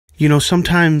You know,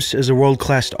 sometimes as a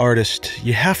world-class artist,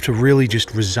 you have to really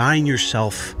just resign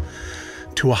yourself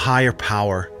to a higher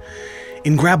power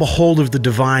and grab a hold of the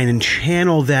divine and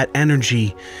channel that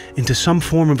energy into some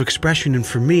form of expression. And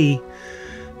for me,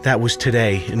 that was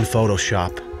today in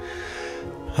Photoshop.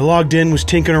 I logged in, was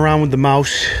tinkering around with the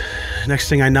mouse. Next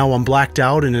thing I know, I'm blacked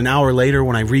out, and an hour later,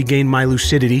 when I regained my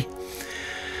lucidity,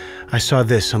 I saw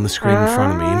this on the screen in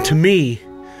front of me. And to me,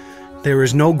 there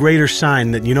is no greater sign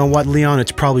that, you know what, Leon,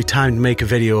 it's probably time to make a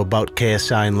video about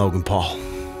KSI and Logan Paul.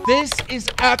 This is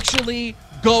actually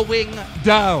going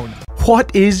down.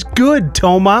 What is good,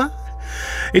 Toma?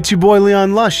 It's your boy,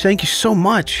 Leon Lush. Thank you so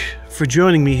much for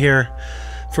joining me here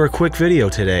for a quick video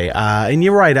today. And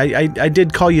you're right, I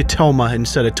did call you Toma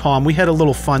instead of Tom. We had a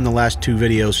little fun the last two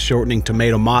videos, shortening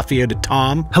Tomato Mafia to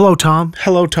Tom. Hello, Tom.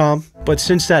 Hello, Tom. But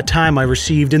since that time, I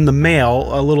received in the mail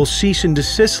a little cease and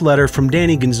desist letter from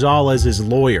Danny Gonzalez's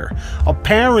lawyer.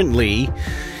 Apparently,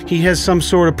 he has some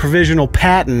sort of provisional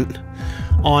patent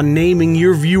on naming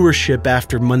your viewership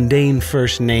after mundane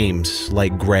first names,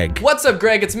 like Greg. What's up,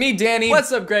 Greg? It's me, Danny.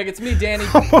 What's up, Greg? It's me, Danny.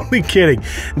 I'm only kidding.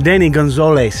 Danny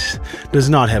Gonzalez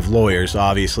does not have lawyers,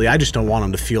 obviously. I just don't want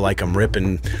him to feel like I'm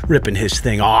ripping his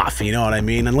thing off, you know what I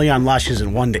mean? And Leon Lush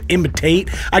isn't one to imitate.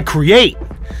 I create.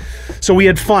 So we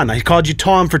had fun. I called you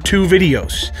Tom for 2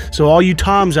 videos. So all you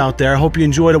Toms out there, I hope you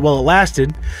enjoyed it while it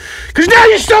lasted. Because now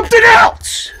you're something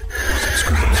else!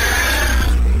 Subscribe.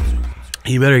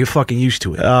 You better get fucking used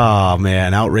to it. Oh,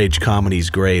 man. Outrage comedy's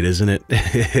great, isn't it?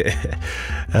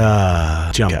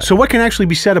 Jump. So what can actually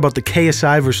be said about the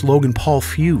KSI versus Logan Paul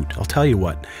feud? I'll tell you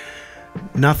what.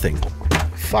 Nothing.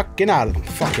 Fuck out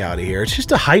of here. It's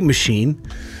just a hype machine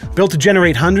built to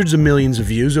generate hundreds of millions of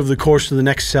views over the course of the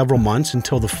next several months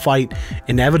until the fight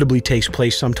inevitably takes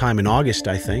place sometime in August,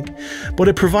 I think. But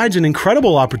it provides an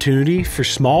incredible opportunity for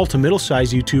small to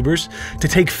middle-sized YouTubers to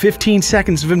take 15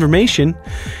 seconds of information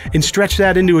and stretch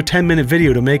that into a 10-minute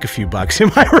video to make a few bucks.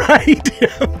 Am I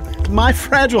right? My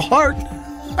fragile heart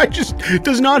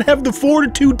does not have the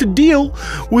fortitude to deal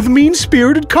with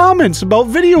mean-spirited comments about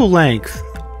video length.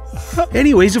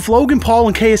 Anyways, if Logan Paul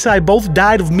and KSI both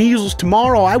died of measles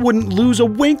tomorrow, I wouldn't lose a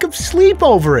wink of sleep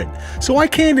over it. So I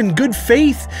can't, in good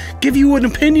faith, give you an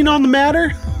opinion on the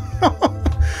matter.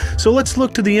 So let's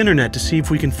look to the internet to see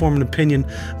if we can form an opinion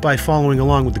by following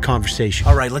along with the conversation.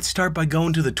 All right, let's start by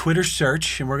going to the Twitter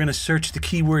search, and we're going to search the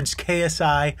keywords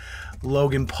KSI,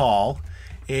 Logan Paul,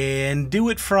 and do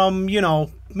it from, you know,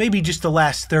 maybe just the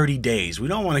last 30 days. We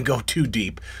don't want to go too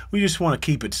deep. We just want to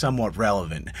keep it somewhat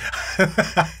relevant.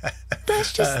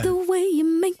 That's just the way you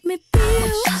make me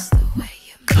feel.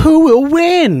 Who will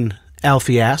win?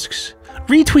 Alfie asks.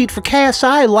 Retweet for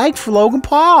KSI, like for Logan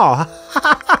Paul.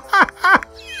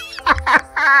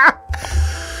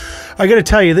 I gotta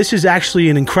tell you, this is actually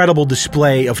an incredible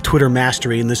display of Twitter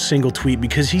mastery in this single tweet,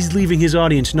 because he's leaving his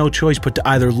audience no choice but to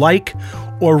either like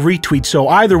or retweet. So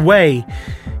either way,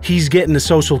 he's getting the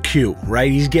social cue,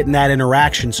 right? He's getting that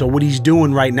interaction. So what he's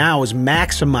doing right now is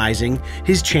maximizing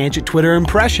his chance at Twitter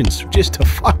impressions. Just a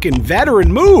fucking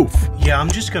veteran move. Yeah, I'm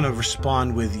just gonna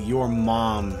respond with, your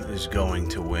mom is going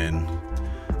to win.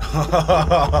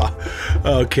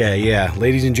 Okay, yeah.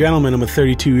 Ladies and gentlemen, I'm a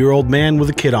 32-year-old man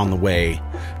with a kid on the way.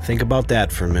 Think about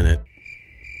that for a minute.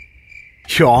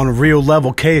 Yo, on a real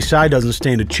level, KSI doesn't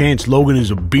stand a chance. Logan is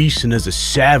a beast and has a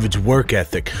savage work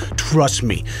ethic. Trust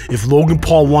me, if Logan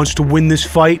Paul wants to win this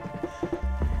fight,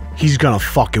 he's gonna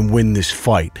fucking win this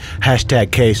fight.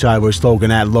 Hashtag KSI vs. Logan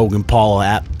at Logan Paul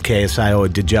at KSI or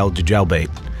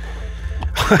Djalbait.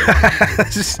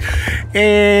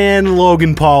 And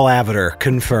Logan Paul avatar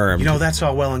confirmed. You know, that's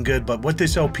all well and good, but what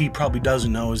this OP probably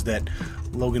doesn't know is that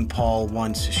Logan Paul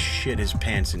once shit his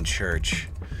pants in church.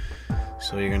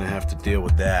 So you're gonna have to deal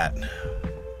with that.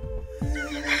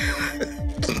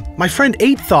 My friend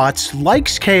 8 Thoughts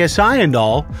likes KSI and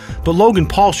all, but Logan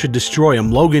Paul should destroy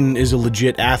him. Logan is a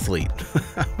legit athlete.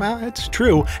 Well, that's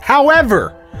true.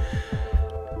 However,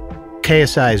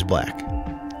 KSI is black.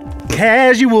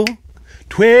 Casual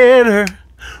Twitter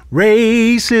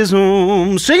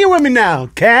racism. Sing it with me now.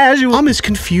 Casual. I'm as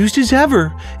confused as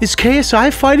ever. Is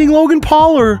KSI fighting Logan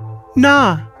Paul or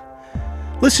nah?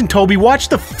 Listen, Toby, watch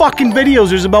the fucking videos.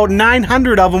 There's about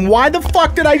 900 of them. Why the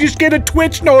fuck did I just get a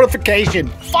Twitch notification?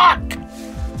 Fuck!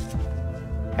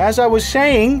 As I was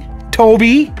saying,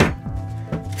 Toby,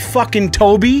 fucking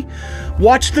Toby,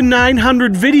 watch the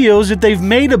 900 videos that they've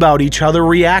made about each other,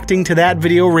 reacting to that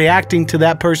video, reacting to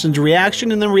that person's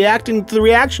reaction, and then reacting to the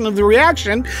reaction of the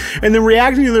reaction, and then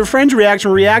reacting to their friend's reaction,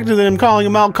 reacting to them, calling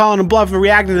them out, calling them bluff, and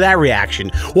reacting to that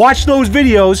reaction. Watch those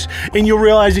videos, and you'll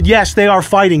realize that, yes, they are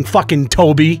fighting fucking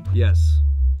Toby. Yes,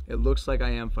 it looks like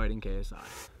I am fighting KSI.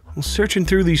 Well, searching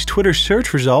through these Twitter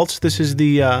search results, this is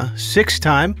the 6th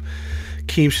time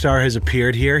Keemstar has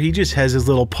appeared here. He just has his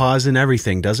little paws and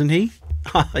everything, doesn't he?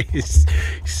 He's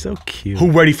so cute. Who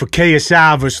ready for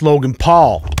KSI vs. Logan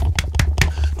Paul?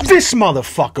 This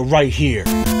motherfucker right here.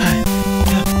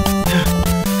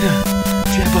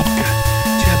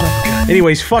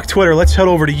 Anyways, fuck Twitter. Let's head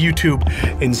over to YouTube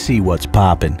and see what's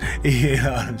popping. You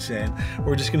know what I'm saying?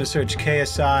 We're just going to search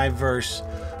KSI versus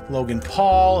Logan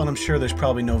Paul, and I'm sure there's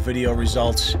probably no video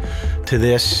results to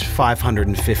this.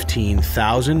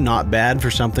 515,000, not bad for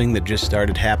something that just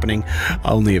started happening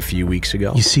only a few weeks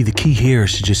ago. You see, the key here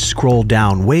is to just scroll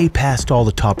down way past all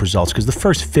the top results, because the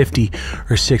first 50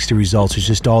 or 60 results is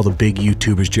just all the big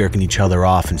YouTubers jerking each other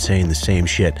off and saying the same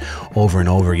shit over and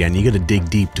over again. You gotta dig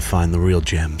deep to find the real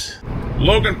gems.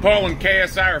 Logan Paul and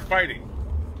KSI are fighting.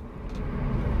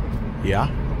 Yeah?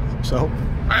 So?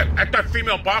 I thought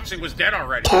female boxing was dead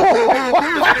already.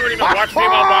 Does anyone even watch female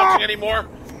boxing anymore?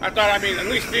 I thought, I mean, at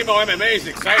least female MMA is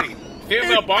exciting.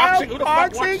 Female boxing? Who the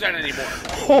fuck watches that anymore?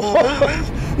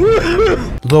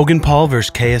 Logan Paul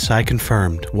versus KSI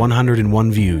confirmed.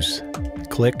 101 views.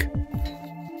 Click.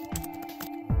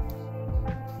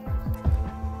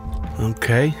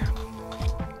 Okay.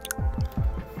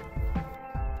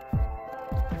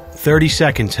 30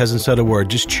 seconds, hasn't said a word,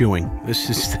 just chewing. This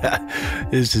is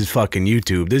fucking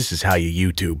YouTube. This is how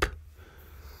you YouTube.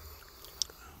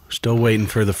 Still waiting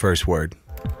for the first word.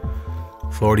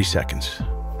 40 seconds.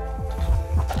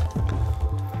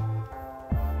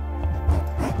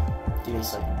 Give me a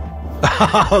second.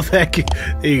 Oh, thank you.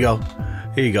 There you go.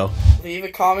 Here you go. Leave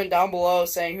a comment down below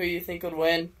saying who you think would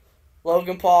win.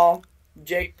 Logan Paul,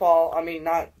 Jake Paul, I mean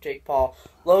not Jake Paul,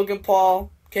 Logan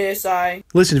Paul, KSI.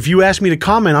 Listen, if you ask me to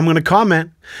comment, I'm going to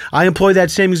comment. I employ that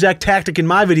same exact tactic in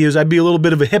my videos. I'd be a little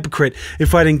bit of a hypocrite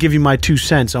if I didn't give you my 2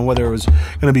 cents on whether it was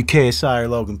going to be KSI or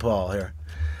Logan Paul here.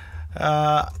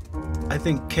 I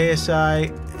think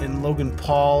KSI and Logan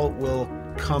Paul will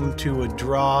come to a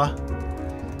draw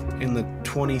in the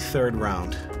 23rd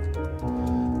round.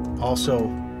 Also,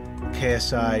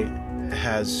 KSI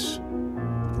has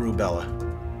rubella.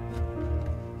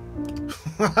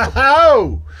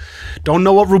 Oh! Don't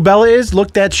know what rubella is?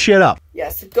 Look that shit up.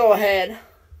 Yes, go ahead.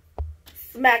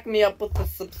 Smack me up with the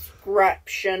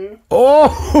subscription. Oh,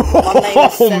 My name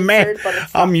is censored, man! but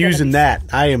it's I'm using that.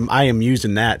 I am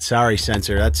using that. Sorry,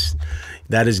 censor.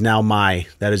 That is now my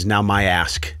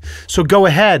ask. So go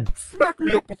ahead. Smack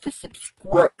me up with the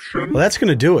subscription. Well, that's going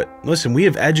to do it. Listen, we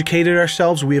have educated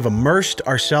ourselves. We have immersed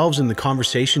ourselves in the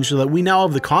conversation so that we now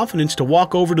have the confidence to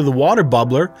walk over to the water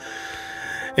bubbler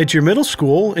at your middle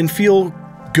school and feel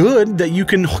good that you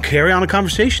can carry on a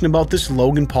conversation about this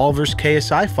Logan Paul versus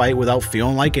KSI fight without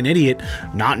feeling like an idiot,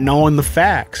 not knowing the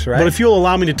facts, right? But if you'll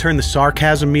allow me to turn the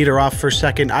sarcasm meter off for a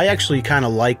second, I actually kind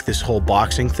of like this whole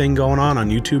boxing thing going on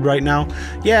YouTube right now.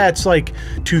 Yeah, it's like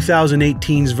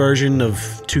 2018's version of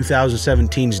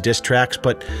 2017's diss tracks,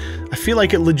 but I feel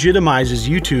like it legitimizes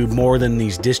YouTube more than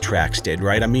these diss tracks did,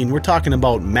 right? I mean, we're talking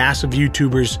about massive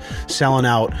YouTubers selling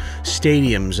out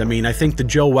stadiums. I mean, I think the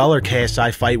Joe Weller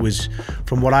KSI fight was,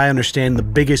 from what I understand, the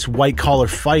biggest white-collar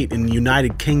fight in the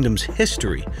United Kingdom's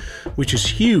history, which is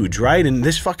huge, right? And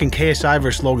this fucking KSI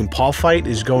versus Logan Paul fight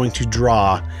is going to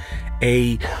draw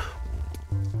a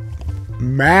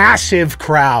massive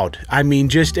crowd. I mean,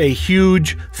 just a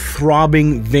huge,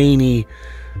 throbbing, veiny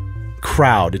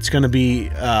crowd. It's going to be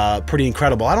pretty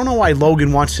incredible. I don't know why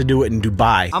Logan wants to do it in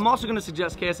Dubai. I'm also going to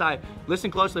suggest, KSI,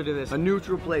 listen closely to this. A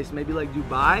neutral place, maybe like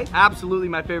Dubai. Absolutely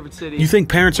my favorite city. You think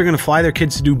parents are going to fly their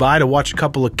kids to Dubai to watch a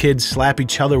couple of kids slap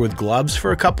each other with gloves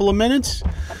for a couple of minutes?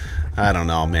 I don't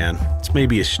know, man. It's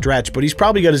maybe a stretch, but he's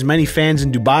probably got as many fans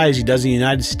in Dubai as he does in the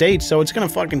United States, so it's going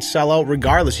to fucking sell out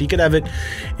regardless. He could have it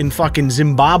in fucking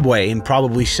Zimbabwe and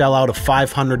probably sell out a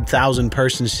 500,000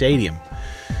 person stadium.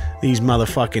 These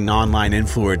motherfucking online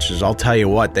influencers, I'll tell you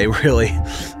what, they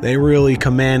really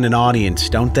command an audience,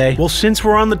 don't they? Well, since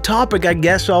we're on the topic, I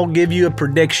guess I'll give you a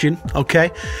prediction,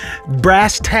 okay?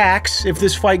 Brass tacks, if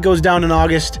this fight goes down in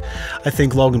August, I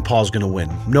think Logan Paul's gonna win.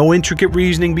 No intricate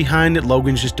reasoning behind it.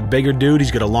 Logan's just a bigger dude,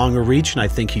 he's got a longer reach, and I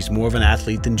think he's more of an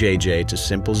athlete than JJ. It's as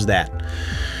simple as that.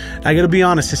 I gotta be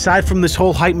honest, aside from this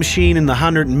whole hype machine and the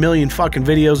 100 million fucking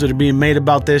videos that are being made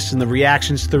about this and the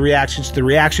reactions to the reactions to the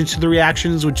reactions to the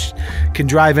reactions, which can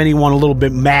drive anyone a little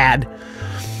bit mad,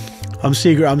 I'm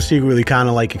secretly kind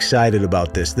of like excited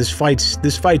about this. This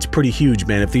fight's pretty huge,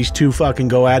 man. If these two fucking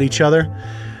go at each other,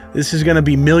 this is gonna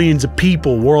be millions of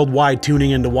people worldwide tuning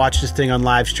in to watch this thing on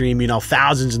live stream, you know,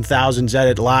 thousands and thousands at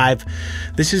it live.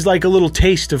 This is like a little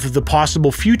taste of the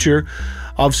possible future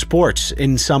of sports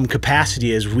in some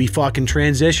capacity as we fucking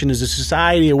transition as a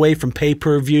society away from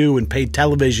pay-per-view and paid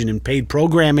television and paid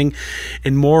programming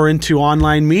and more into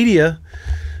online media.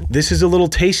 This is a little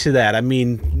taste of that. I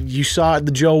mean, you saw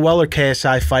the Joe Weller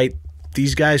KSI fight.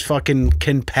 These guys fucking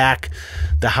can pack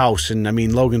the house. And I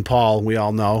mean, Logan Paul, we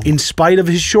all know, in spite of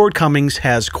his shortcomings,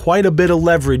 has quite a bit of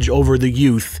leverage over the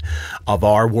youth of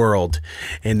our world.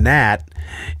 And that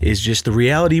is just the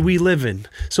reality we live in.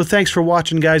 So thanks for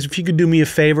watching, guys. If you could do me a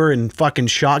favor and fucking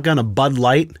shotgun a Bud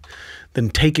Light, then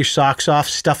take your socks off,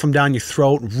 stuff them down your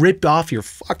throat, rip off your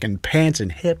fucking pants,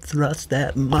 and hip thrust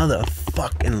that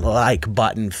motherfucking like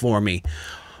button for me.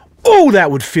 Oh, that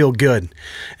would feel good.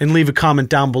 And leave a comment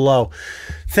down below.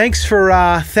 Thanks for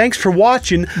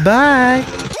watching. Bye.